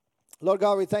Lord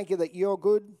God, we thank you that you're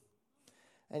good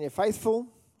and you're faithful.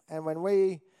 And when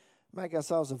we make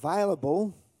ourselves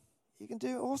available, you can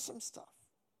do awesome stuff.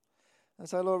 And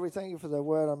so, Lord, we thank you for the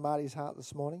word on Marty's heart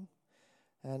this morning.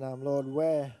 And, Lord,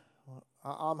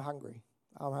 I'm hungry.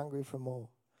 I'm hungry for more.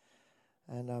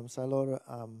 And so, Lord,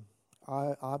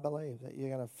 I believe that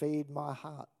you're going to feed my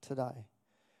heart today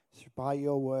by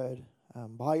your word,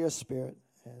 by your spirit,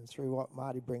 and through what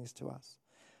Marty brings to us.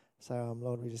 So,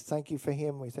 Lord, we just thank you for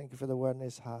him. We thank you for the word in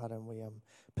his heart, and we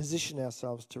position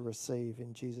ourselves to receive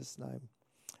in Jesus' name.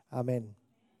 Amen.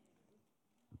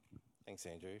 Thanks,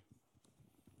 Andrew.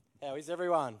 How is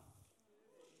everyone?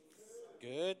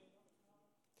 Good.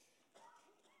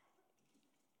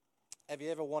 Have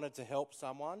you ever wanted to help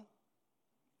someone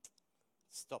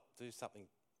stop do something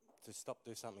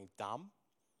dumb,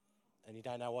 and you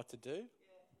don't know what to do?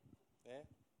 Yeah,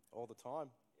 all the time.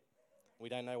 We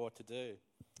don't know what to do.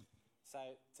 So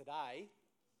today,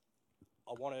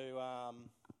 I want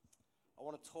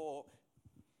to talk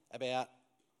about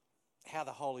how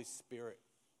the Holy Spirit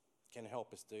can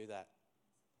help us do that,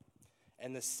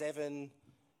 and the 7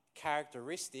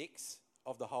 characteristics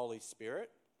of the Holy Spirit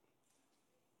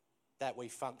that we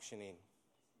function in.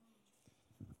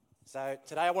 So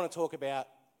today I want to talk about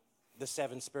the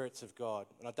 7 spirits of God,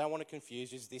 and I don't want to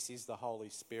confuse you. This is the Holy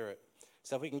Spirit.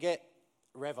 So if we can get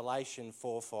Revelation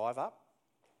 4:5 up.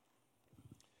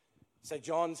 So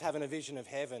John's having a vision of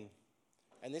heaven,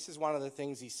 and this is one of the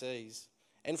things he sees.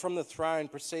 And from the throne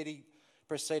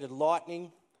proceeded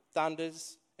lightning,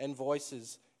 thunders, and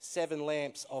voices. 7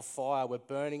 lamps of fire were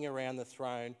burning around the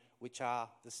throne, which are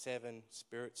the 7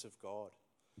 spirits of God.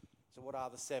 So what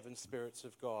are the 7 spirits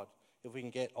of God? If we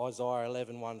can get Isaiah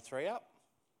 11:1-3 up.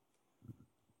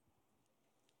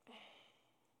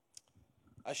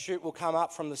 A shoot will come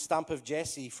up from the stump of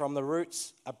Jesse. From the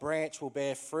roots, a branch will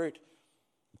bear fruit.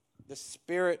 The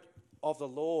Spirit of the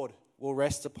Lord will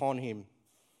rest upon him.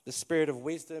 The Spirit of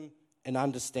wisdom and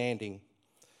understanding.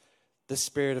 The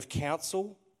Spirit of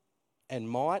counsel and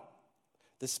might.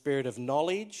 The Spirit of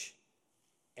knowledge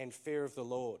and fear of the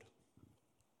Lord.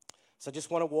 So I just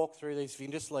want to walk through these. If you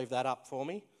can just leave that up for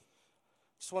me.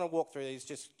 Just want to walk through these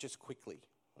just quickly,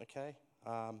 okay?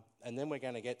 And then we're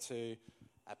going to get to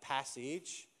a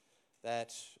passage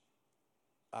that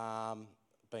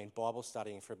been Bible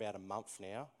studying for about a month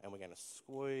now, and we're going to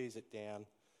squeeze it down,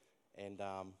 and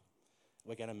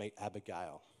we're going to meet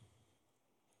Abigail.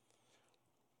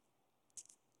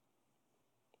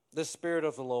 The Spirit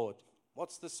of the Lord.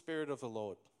 What's the Spirit of the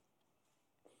Lord?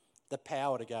 The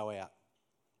power to go out.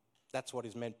 That's what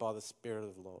is meant by the Spirit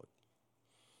of the Lord.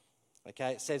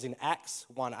 Okay, it says in Acts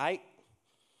 1:8,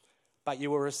 but you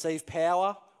will receive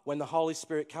power when the Holy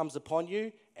Spirit comes upon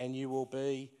you, and you will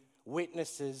be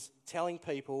witnesses telling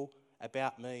people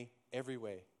about me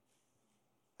everywhere.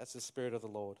 That's the Spirit of the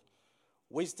Lord.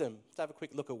 Wisdom. Let's have a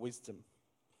quick look at wisdom.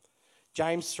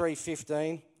 James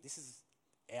 3:15. This is,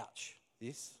 ouch,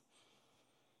 this.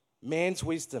 Man's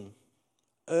wisdom,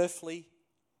 earthly,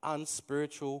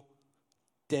 unspiritual,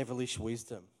 devilish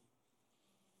wisdom.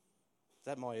 Is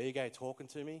that my ego talking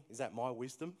to me? Is that my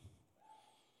wisdom?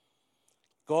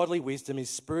 Godly wisdom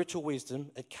is spiritual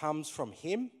wisdom. It comes from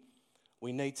him.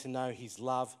 We need to know his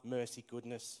love, mercy,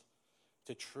 goodness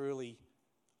to truly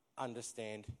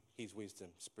understand his wisdom,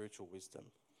 spiritual wisdom.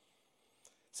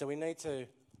 So we need to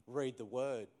read the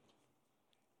word.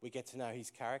 We get to know his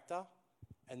character,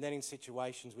 and then in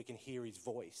situations we can hear his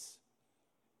voice.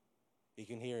 You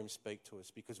can hear him speak to us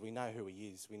because we know who he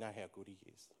is. We know how good he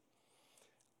is.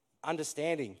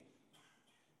 Understanding.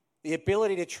 The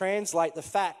ability to translate the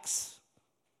facts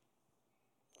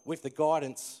with the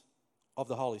guidance of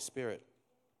the Holy Spirit.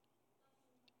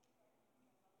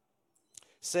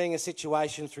 Seeing a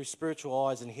situation through spiritual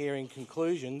eyes and hearing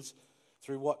conclusions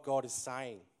through what God is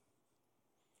saying.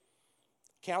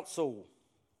 Counsel.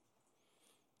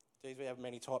 Geez, we have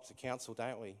many types of counsel,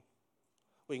 don't we?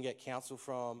 We can get counsel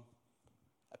from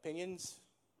opinions.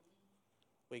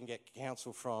 We can get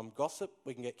counsel from gossip.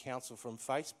 We can get counsel from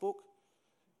Facebook.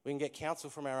 We can get counsel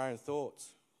from our own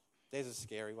thoughts. There's a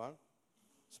scary one,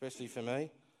 especially for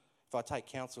me. If I take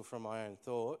counsel from my own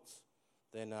thoughts,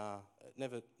 then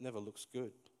it never looks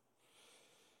good.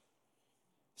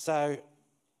 So,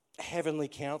 heavenly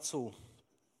counsel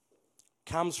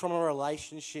comes from a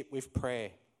relationship with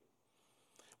prayer,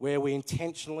 where we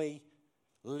intentionally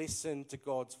listen to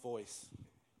God's voice.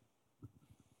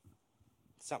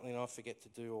 Something I forget to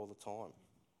do all the time.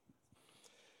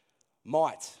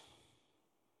 Might.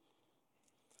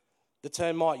 The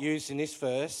term might used in this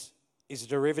verse is a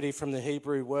derivative from the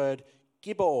Hebrew word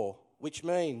gibor, which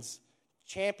means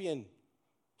champion,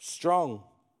 strong,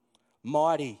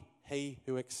 mighty, he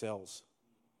who excels.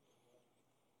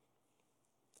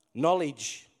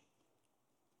 Knowledge.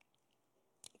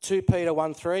 2 Peter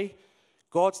 1:3,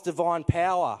 God's divine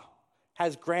power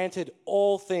has granted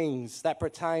all things that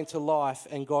pertain to life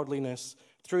and godliness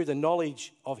through the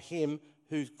knowledge of him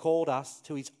who called us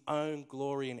to his own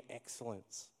glory and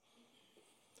excellence.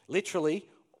 Literally,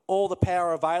 all the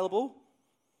power available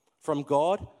from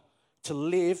God to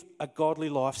live a godly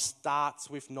life starts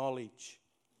with knowledge.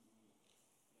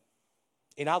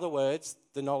 In other words,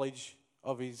 the knowledge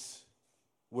of his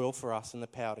will for us and the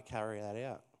power to carry that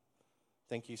out.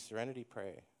 Thank you, Serenity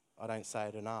Prayer. I don't say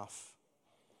it enough.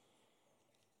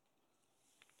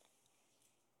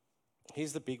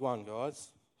 Here's the big one, guys.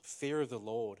 Fear of the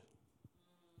Lord.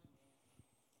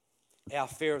 Our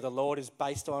fear of the Lord is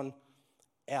based on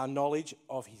our knowledge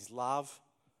of his love,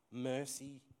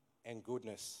 mercy, and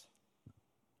goodness.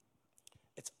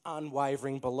 It's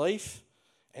unwavering belief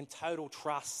and total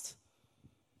trust.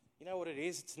 You know what it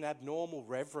is? It's an abnormal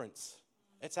reverence.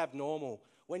 It's abnormal.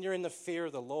 When you're in the fear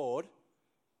of the Lord,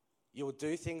 you will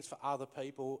do things for other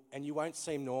people and you won't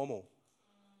seem normal.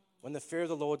 When the fear of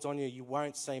the Lord's on you, you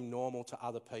won't seem normal to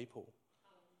other people.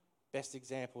 Best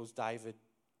example is David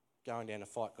going down to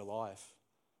fight Goliath.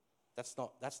 That's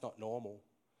not normal.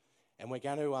 And we're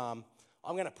going to, I'm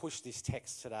going to push this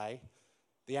text today.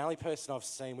 The only person I've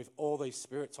seen with all these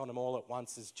spirits on them all at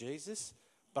once is Jesus,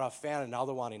 but I've found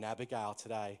another one in Abigail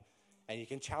today. And you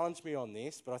can challenge me on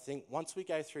this, but I think once we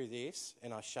go through this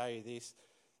and I show you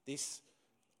this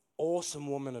awesome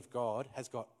woman of God has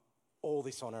got all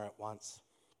this on her at once.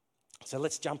 So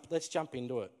let's jump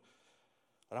into it.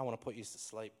 I don't want to put you to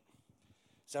sleep.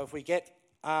 So if we get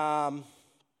the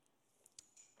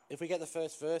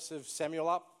first verse of Samuel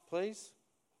up, please.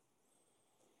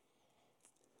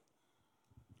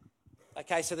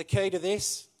 Okay, so the key to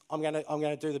this, I'm going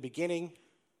to do the beginning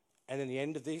and then the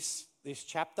end of this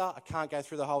chapter. I can't go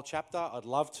through the whole chapter. I'd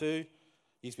love to.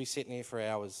 You'd be sitting here for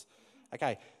hours.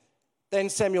 Okay. Then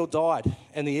Samuel died,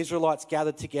 and the Israelites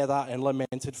gathered together and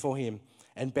lamented for him,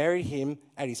 and buried him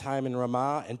at his home in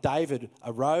Ramah. And David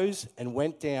arose and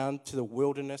went down to the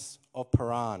wilderness of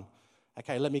Paran.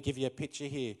 Okay, let me give you a picture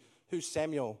here. Who's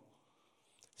Samuel?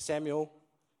 Samuel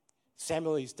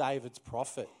is David's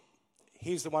prophet.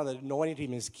 He's the one that anointed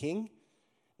him as king.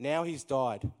 Now he's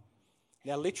died.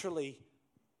 Now literally,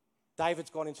 David's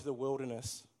gone into the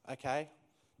wilderness, okay?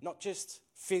 Not just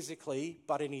physically,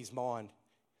 but in his mind.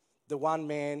 The one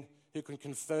man who can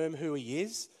confirm who he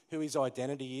is, who his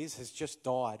identity is, has just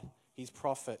died. His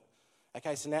prophet.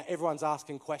 Okay, so now everyone's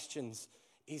asking questions.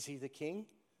 Is he the king?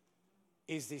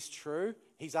 Is this true?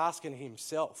 He's asking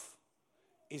himself,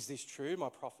 is this true? My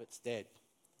prophet's dead.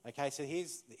 Okay, so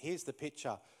here's the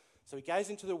picture. So he goes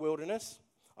into the wilderness.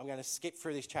 I'm going to skip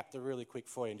through this chapter really quick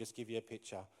for you and just give you a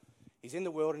picture. He's in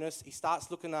the wilderness. He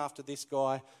starts looking after this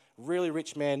guy, really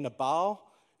rich man, Nabal,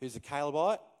 who's a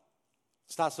Calebite.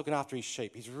 Starts looking after his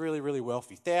sheep. He's really, really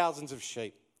wealthy. Thousands of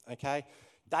sheep, okay?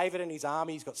 David and his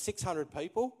army, he's got 600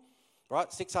 people,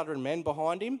 right? 600 men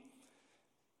behind him.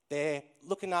 They're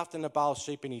looking after Nabal's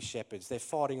sheep and his shepherds. They're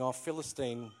fighting off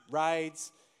Philistine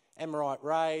raids, Amorite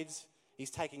raids.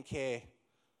 He's taking care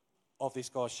of this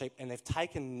guy's sheep, and they've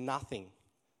taken nothing.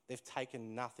 They've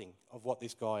taken nothing of what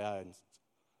this guy owns,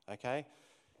 okay?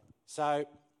 So,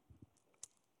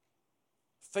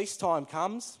 feast time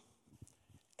comes.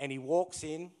 And he walks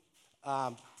in,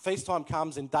 feast time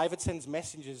comes, and David sends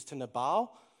messengers to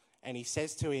Nabal, and he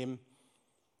says to him,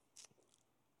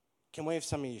 can we have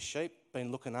some of your sheep?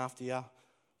 Been looking after you,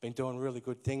 been doing really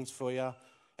good things for you.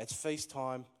 It's feast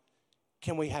time.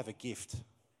 Can we have a gift,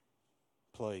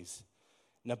 please?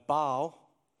 Nabal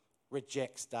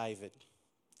rejects David.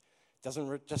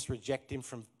 Doesn't just reject him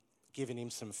from giving him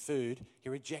some food. He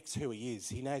rejects who he is.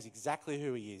 He knows exactly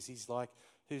who he is. He's like,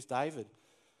 who's David?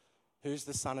 Who's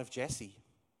the son of Jesse?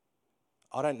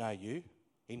 I don't know you.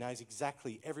 He knows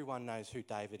exactly, everyone knows who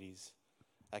David is.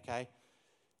 Okay?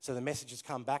 So the messages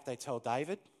come back, they tell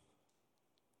David.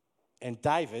 And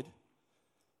David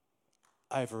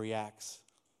overreacts.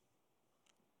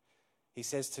 He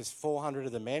says to 400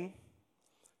 of the men,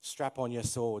 strap on your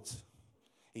swords.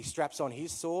 He straps on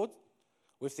his sword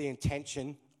with the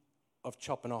intention of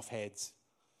chopping off heads.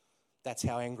 That's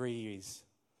how angry he is.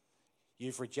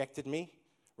 You've rejected me.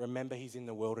 Remember, he's in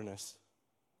the wilderness,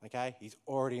 okay? He's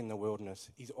already in the wilderness.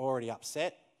 He's already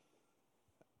upset,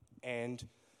 and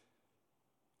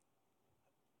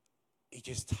he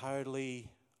just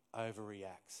totally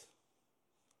overreacts,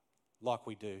 like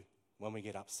we do when we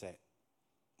get upset,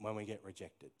 when we get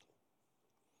rejected.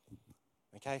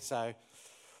 Okay, so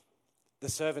the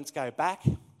servants go back,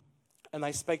 and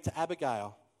they speak to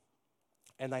Abigail,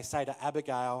 and they say to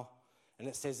Abigail, And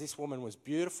it says this woman was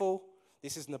beautiful.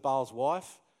 This is Nabal's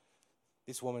wife.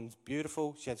 This woman's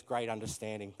beautiful. She has great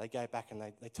understanding. They go back and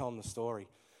they tell him the story.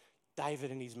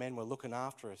 David and his men were looking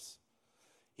after us.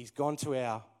 He's gone to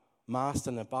our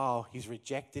master Nabal. He's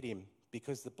rejected him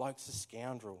because the bloke's a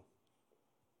scoundrel.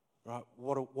 Right?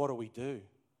 What do we do?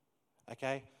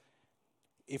 Okay?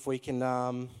 If we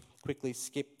can quickly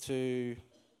skip to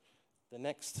the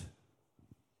next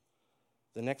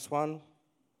one.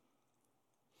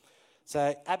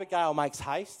 So Abigail makes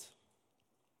haste.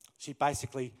 She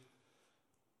basically,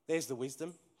 there's the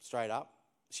wisdom, straight up.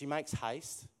 She makes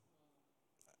haste,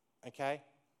 okay?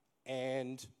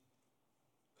 And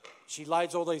she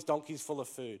loads all these donkeys full of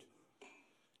food.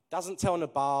 Doesn't tell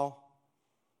Nabal,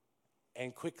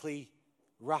 and quickly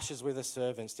rushes with her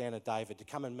servants down to David to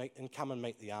come and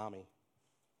meet the army.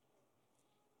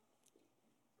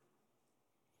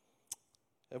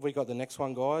 Have we got the next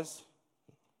one, guys?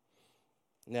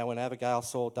 Now when Abigail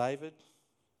saw David.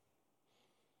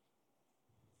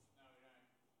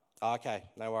 Okay,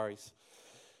 no worries.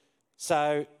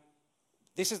 So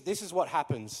this is what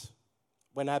happens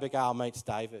when Abigail meets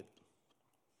David.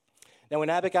 Now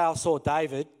when Abigail saw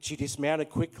David, she dismounted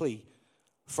quickly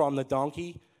from the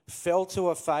donkey, fell to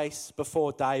her face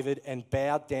before David and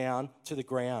bowed down to the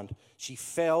ground. She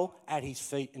fell at his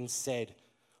feet and said,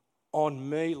 "On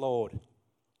me, Lord.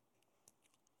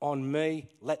 On me,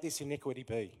 let this iniquity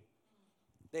be."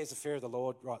 There's the fear of the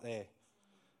Lord right there.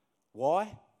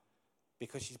 Why?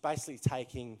 Because she's basically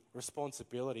taking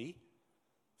responsibility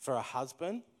for her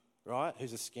husband, right,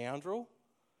 who's a scoundrel,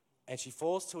 and she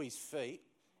falls to his feet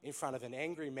in front of an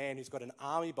angry man who's got an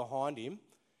army behind him,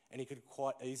 and he could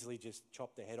quite easily just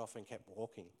chop the head off and kept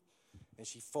walking. And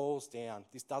she falls down.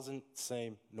 This doesn't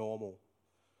seem normal,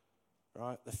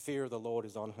 right? The fear of the Lord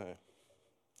is on her.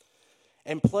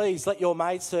 "And please let your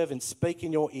maidservant speak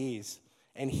in your ears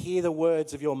and hear the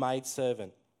words of your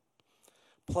maidservant.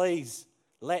 Please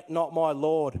let not my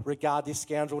Lord regard this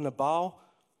scoundrel Nabal,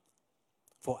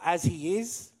 for as he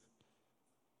is,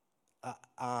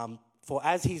 for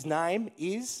as his name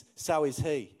is, so is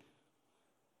he."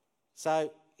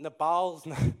 So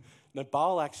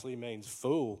Nabal actually means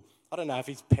fool. I don't know if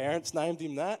his parents named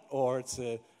him that or it's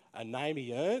a name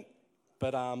he earned,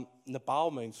 but Nabal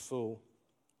means fool.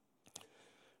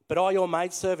 "But I, your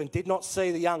maidservant, did not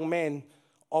see the young men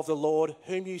of the Lord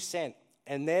whom you sent,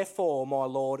 and therefore, my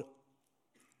Lord,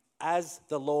 as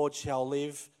the Lord shall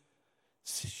live,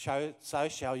 so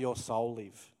shall your soul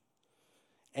live.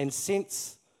 And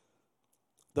since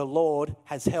the Lord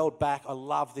has held back," I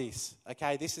love this,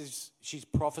 okay? She's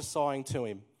prophesying to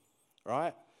him,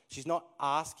 right? She's not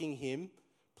asking him,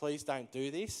 please don't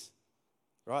do this,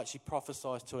 right? She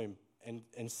prophesies to him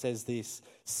and says this: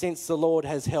 "Since the Lord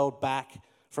has held back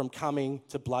from coming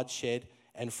to bloodshed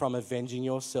and from avenging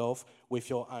yourself with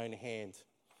your own hand.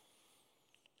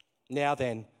 Now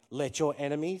then, let your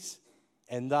enemies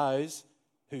and those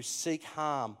who seek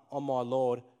harm on my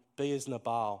Lord be as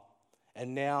Nabal.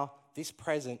 And now this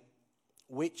present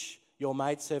which your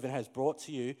maidservant has brought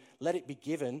to you, let it be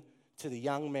given to the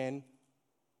young men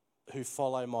who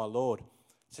follow my Lord."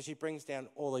 So she brings down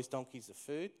all these donkeys of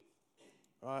food,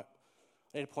 right?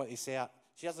 I need to point this out.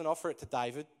 She doesn't offer it to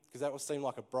David because that would seem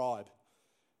like a bribe.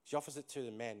 She offers it to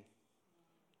the men,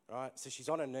 right? So she's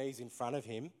on her knees in front of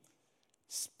him,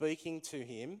 speaking to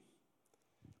him,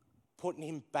 putting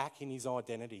him back in his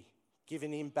identity,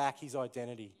 giving him back his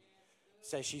identity.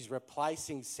 So she's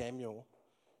replacing Samuel,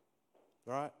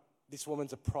 right? This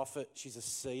woman's a prophet. She's a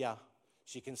seer.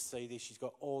 She can see this. She's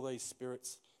got all these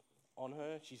spirits on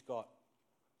her. She's got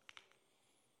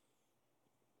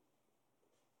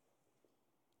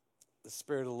the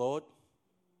Spirit of the Lord.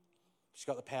 She's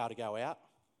got the power to go out.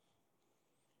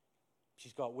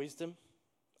 She's got wisdom,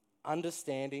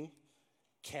 understanding,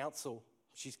 counsel.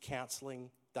 She's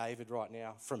counseling David right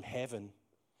now from heaven.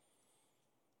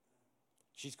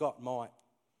 She's got might.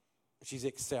 She's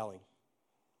excelling.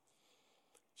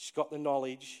 She's got the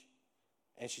knowledge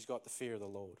and she's got the fear of the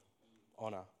Lord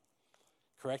on her.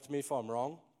 Correct me if I'm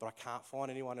wrong, but I can't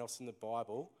find anyone else in the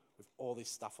Bible with all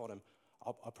this stuff on them.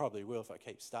 I probably will if I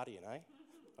keep studying, eh?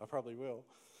 I probably will.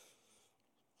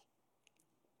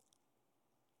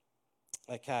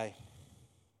 Okay.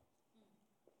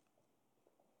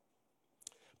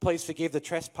 "Please forgive the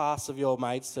trespass of your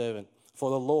maidservant, for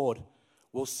the Lord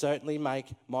will certainly make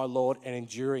my Lord an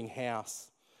enduring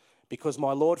house, because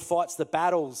my Lord fights the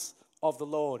battles of the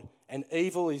Lord, and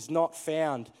evil is not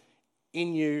found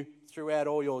in you throughout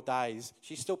all your days."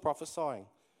 She's still prophesying.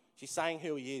 She's saying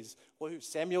who he is. Well, who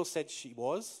Samuel said she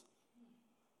was,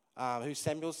 who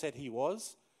Samuel said he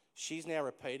was, she's now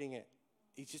repeating it.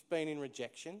 He's just been in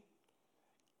rejection.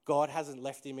 God hasn't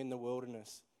left him in the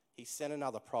wilderness. He sent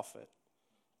another prophet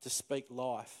to speak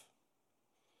life.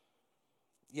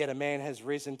 Yet a man has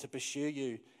risen to pursue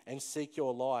you and seek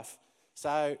your life.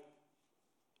 So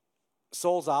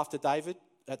Saul's after David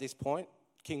at this point.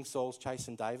 King Saul's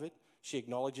chasing David. She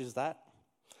acknowledges that.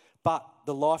 But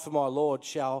the life of my Lord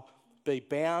shall be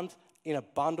bound in a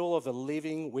bundle of the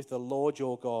living with the Lord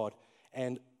your God,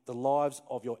 and the lives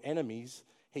of your enemies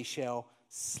he shall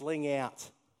sling out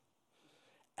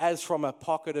as from a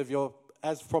pocket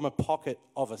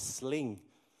of a sling.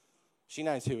 She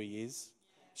knows who he is.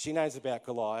 She knows about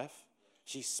Goliath.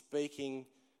 She's speaking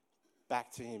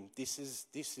back to him. This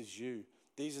is you.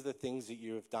 These are the things that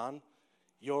you have done.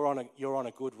 You're on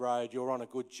a good road. You're on a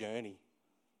good journey.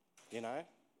 You know?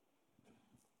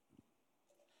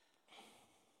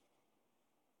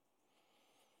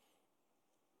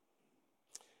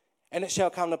 And it shall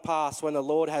come to pass when the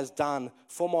Lord has done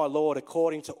for my Lord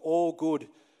according to all good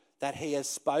that he has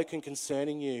spoken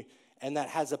concerning you, and that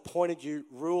has appointed you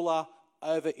ruler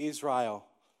over Israel.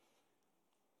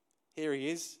 Here he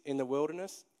is in the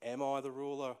wilderness. Am I the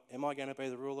ruler? Am I going to be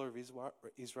the ruler of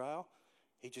Israel?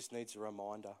 He just needs a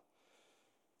reminder.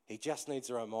 He just needs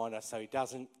a reminder so he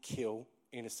doesn't kill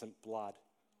innocent blood.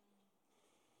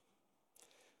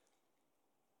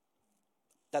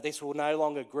 That this will no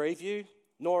longer grieve you,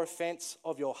 nor offence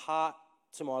of your heart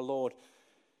to my Lord.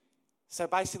 So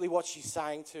basically what she's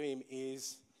saying to him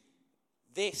is,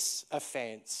 this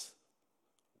offence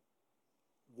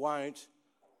won't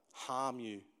harm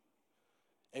you.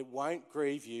 It won't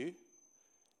grieve you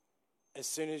as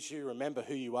soon as you remember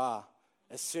who you are,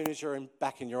 as soon as you're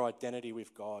back in your identity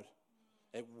with God.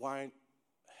 It won't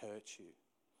hurt you.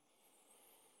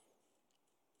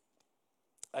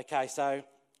 Okay, so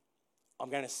I'm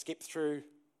going to skip through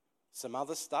some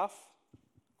other stuff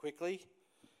quickly.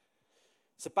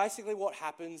 So basically what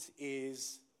happens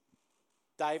is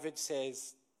David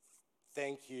says,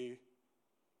 thank you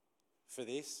for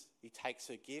this. He takes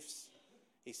her gifts.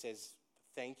 He says,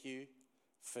 thank you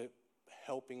for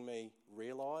helping me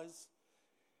realise.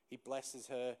 He blesses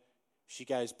her. She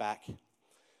goes back.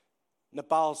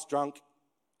 Nabal's drunk,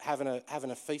 having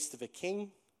a feast of a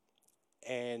king,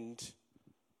 and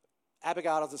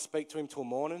Abigail doesn't speak to him till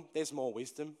morning. There's more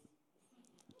wisdom.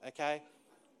 Okay?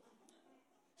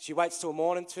 She waits till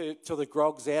morning till the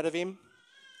grog's out of him,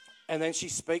 and then she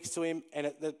speaks to him,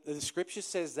 and the scripture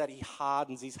says that he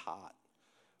hardens his heart.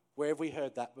 Where have we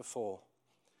heard that before?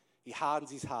 He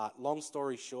hardens his heart. Long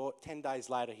story short, 10 days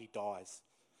later he dies.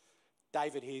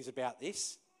 David hears about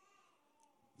this,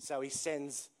 so he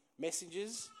sends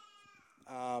messengers.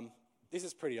 This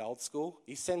is pretty old school.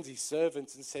 He sends his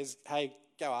servants and says, hey,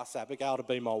 go ask Abigail to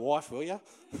be my wife, will you?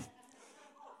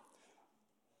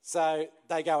 So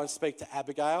they go and speak to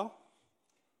Abigail.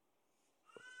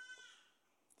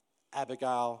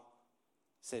 Abigail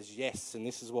says yes, and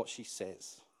this is what she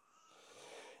says.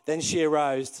 Then she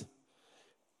arose,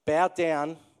 bowed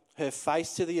down her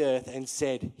face to the earth, and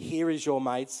said, here is your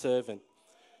maidservant,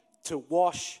 to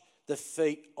wash the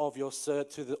feet of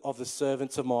the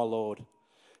servants of my Lord.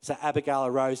 So Abigail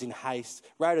arose in haste,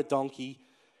 rode a donkey,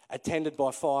 attended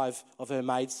by 5 of her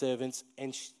maidservants,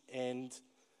 and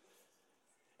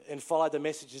followed the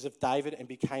messages of David and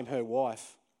became her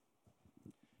wife.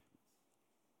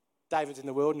 David's in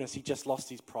the wilderness. He just lost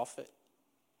his prophet.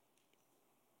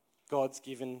 God's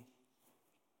given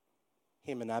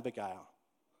him an Abigail.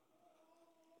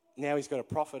 Now he's got a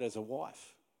prophet as a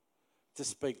wife to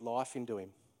speak life into him,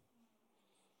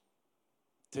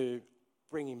 to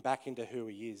bring him back into who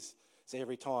he is. So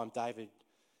every time David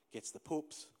gets the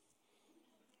poops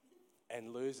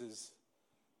and loses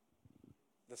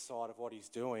the sight of what he's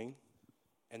doing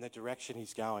and the direction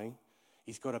he's going,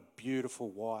 he's got a beautiful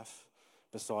wife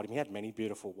beside him. He had many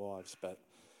beautiful wives, but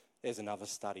there's another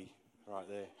study right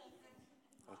there.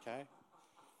 Okay?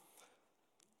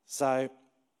 So,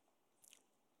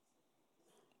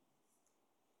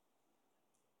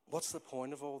 what's the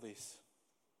point of all this?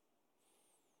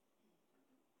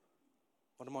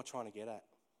 What am I trying to get at?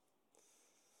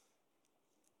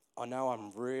 I know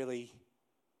I'm really,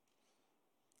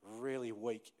 really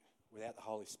weak without the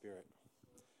Holy Spirit.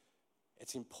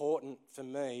 It's important for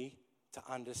me to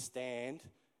understand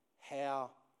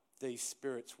how these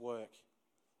spirits work,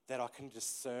 that I can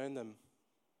discern them,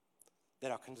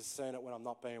 that I can discern it when I'm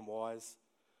not being wise,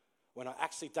 when I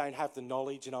actually don't have the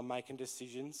knowledge and I'm making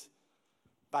decisions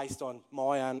based on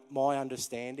my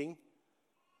understanding.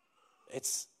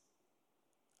 It's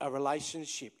a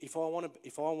relationship. If I want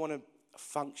to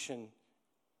function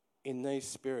in these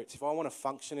spirits, if I want to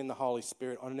function in the Holy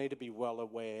Spirit, I need to be well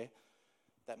aware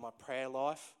that my prayer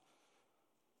life,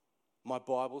 my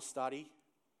Bible study,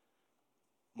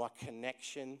 my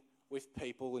connection with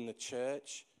people in the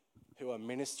church who are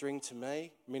ministering to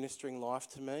me, ministering life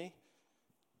to me,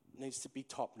 needs to be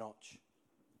top notch.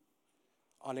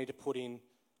 I need to put in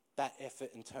that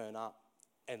effort and turn up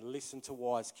and listen to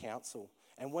wise counsel.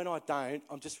 And when I don't,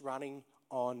 I'm just running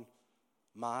on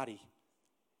Marty.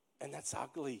 And that's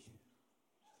ugly.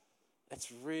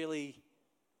 That's really,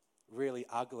 really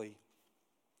ugly.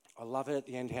 I love it at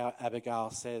the end how Abigail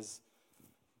says,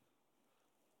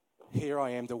 "Here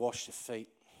I am to wash your feet."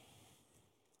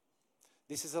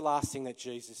 This is the last thing that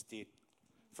Jesus did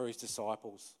for his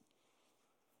disciples.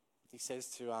 He says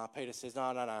to Peter, says, no,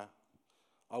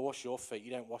 I wash your feet,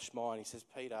 you don't wash mine. He says,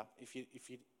 Peter, if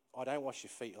I don't wash your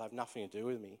feet, you'll have nothing to do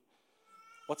with me.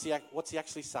 What's he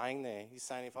actually saying there? He's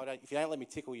saying, if you don't let me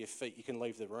tickle your feet, you can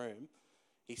leave the room.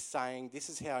 He's saying, this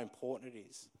is how important it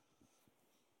is.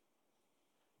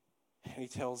 And he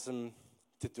tells them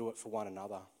to do it for one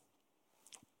another.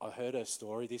 I heard her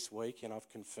story this week and I've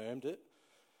confirmed it.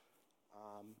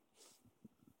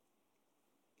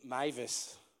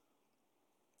 Mavis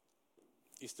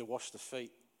used to wash the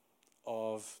feet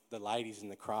of the ladies in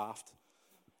the craft.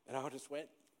 And I just went,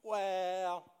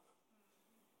 wow,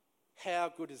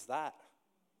 how good is that?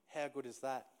 How good is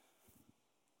that?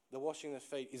 The washing of the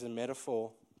feet is a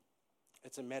metaphor.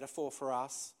 It's a metaphor for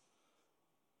us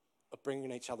of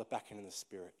bringing each other back into the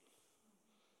Spirit.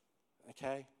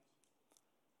 Okay?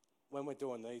 When we're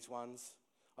doing these ones,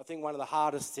 I think one of the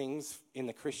hardest things in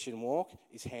the Christian walk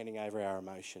is handing over our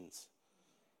emotions.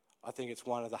 I think it's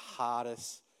one of the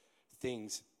hardest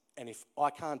things. And if I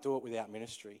can't do it without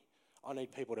ministry, I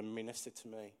need people to minister to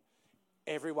me.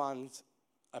 Everyone's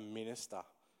a minister.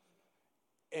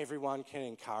 Everyone can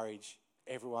encourage.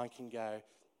 Everyone can go,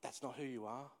 that's not who you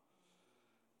are.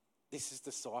 This is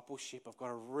discipleship. I've got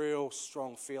a real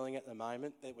strong feeling at the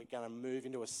moment that we're going to move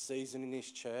into a season in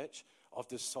this church of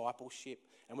discipleship.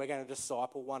 And we're going to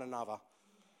disciple one another.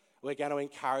 We're going to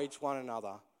encourage one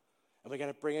another. And we're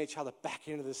going to bring each other back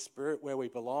into the Spirit where we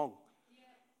belong. Yeah.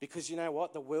 Because you know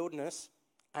what? The wilderness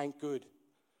ain't good.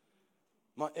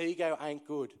 My ego ain't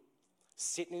good.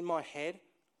 Sitting in my head,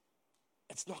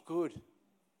 it's not good.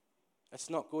 It's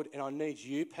not good. And I need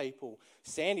you people.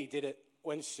 Sandy did it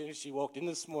when she walked in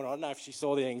this morning. I don't know if she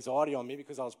saw the anxiety on me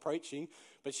because I was preaching,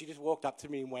 but she just walked up to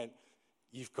me and went,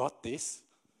 "You've got this."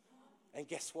 And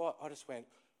guess what? I just went,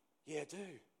 yeah, I do.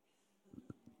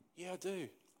 Yeah, I do.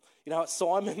 You know what?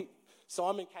 Simon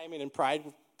came in and prayed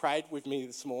with me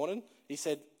this morning. He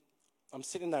said, I'm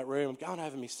sitting in that room, I'm going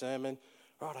over my sermon.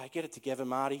 Right, I get it together,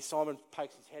 Marty. Simon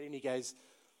pokes his head in, he goes,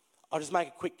 I'll just make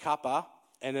a quick cuppa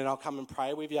and then I'll come and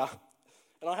pray with you.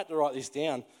 And I had to write this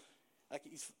down. Like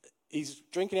he's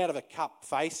drinking out of a cup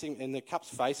and the cup's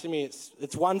facing me.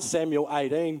 It's 1 Samuel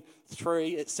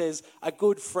 18:3. It says, a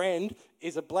good friend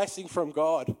is a blessing from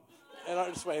God. And I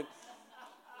just went,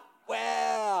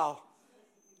 wow.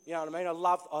 You know what I mean?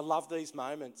 I love these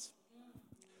moments.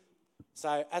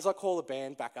 So as I call the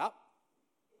band back up,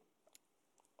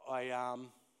 I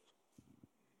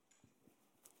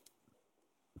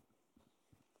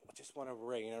just want to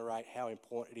reiterate how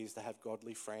important it is to have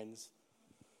godly friends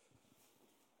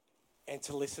and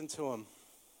to listen to them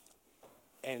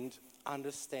and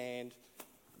understand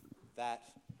that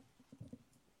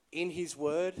in his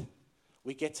word,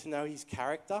 we get to know his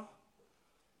character,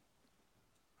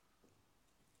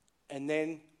 and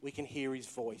then we can hear his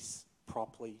voice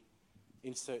properly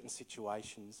in certain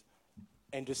situations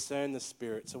and discern the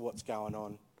spirits of what's going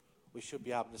on. We should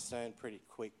be able to discern pretty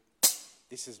quick,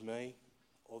 this is me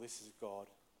or this is God.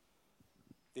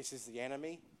 This is the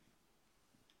enemy,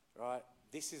 right?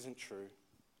 This isn't true,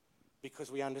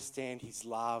 because we understand his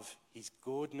love, his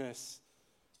goodness,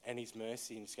 and his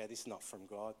mercy, and just go, this is not from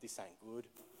God, this ain't good.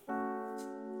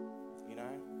 You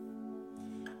know?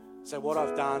 So what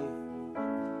I've done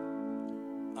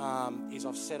is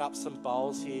I've set up some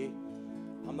bowls here.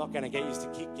 I'm not going to get you to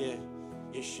kick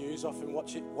your shoes off and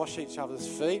wash each other's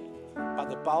feet, but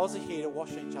the bowls are here to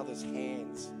wash each other's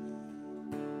hands.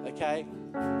 Okay?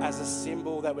 As a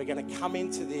symbol that we're going to come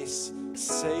into this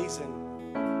season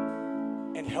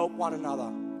and help one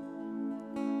another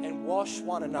and wash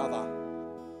one another.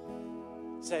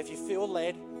 So if you feel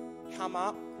led, come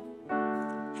up,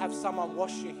 have someone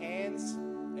wash your hands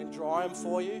and dry them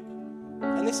for you.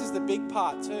 And this is the big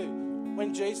part too.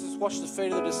 When Jesus washed the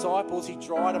feet of the disciples, he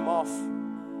dried them off.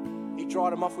 He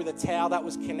dried them off with a towel that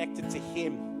was connected to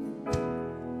him.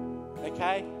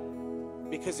 Okay?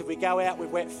 Because if we go out with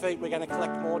wet feet, we're going to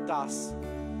collect more dust.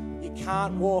 You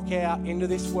can't walk out into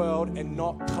this world and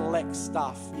not collect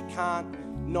stuff. You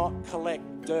can't not collect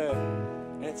dirt.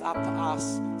 And it's up to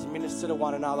us to minister to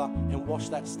one another and wash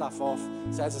that stuff off.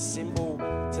 So as a symbol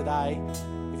today,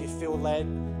 feel led,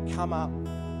 come up,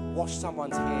 wash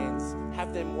someone's hands,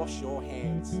 have them wash your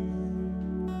hands.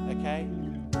 Okay?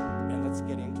 And let's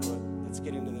get into it. Let's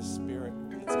get into the Spirit.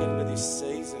 Let's get into this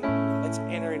season. Let's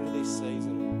enter into this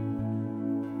season.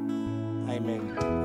 Amen.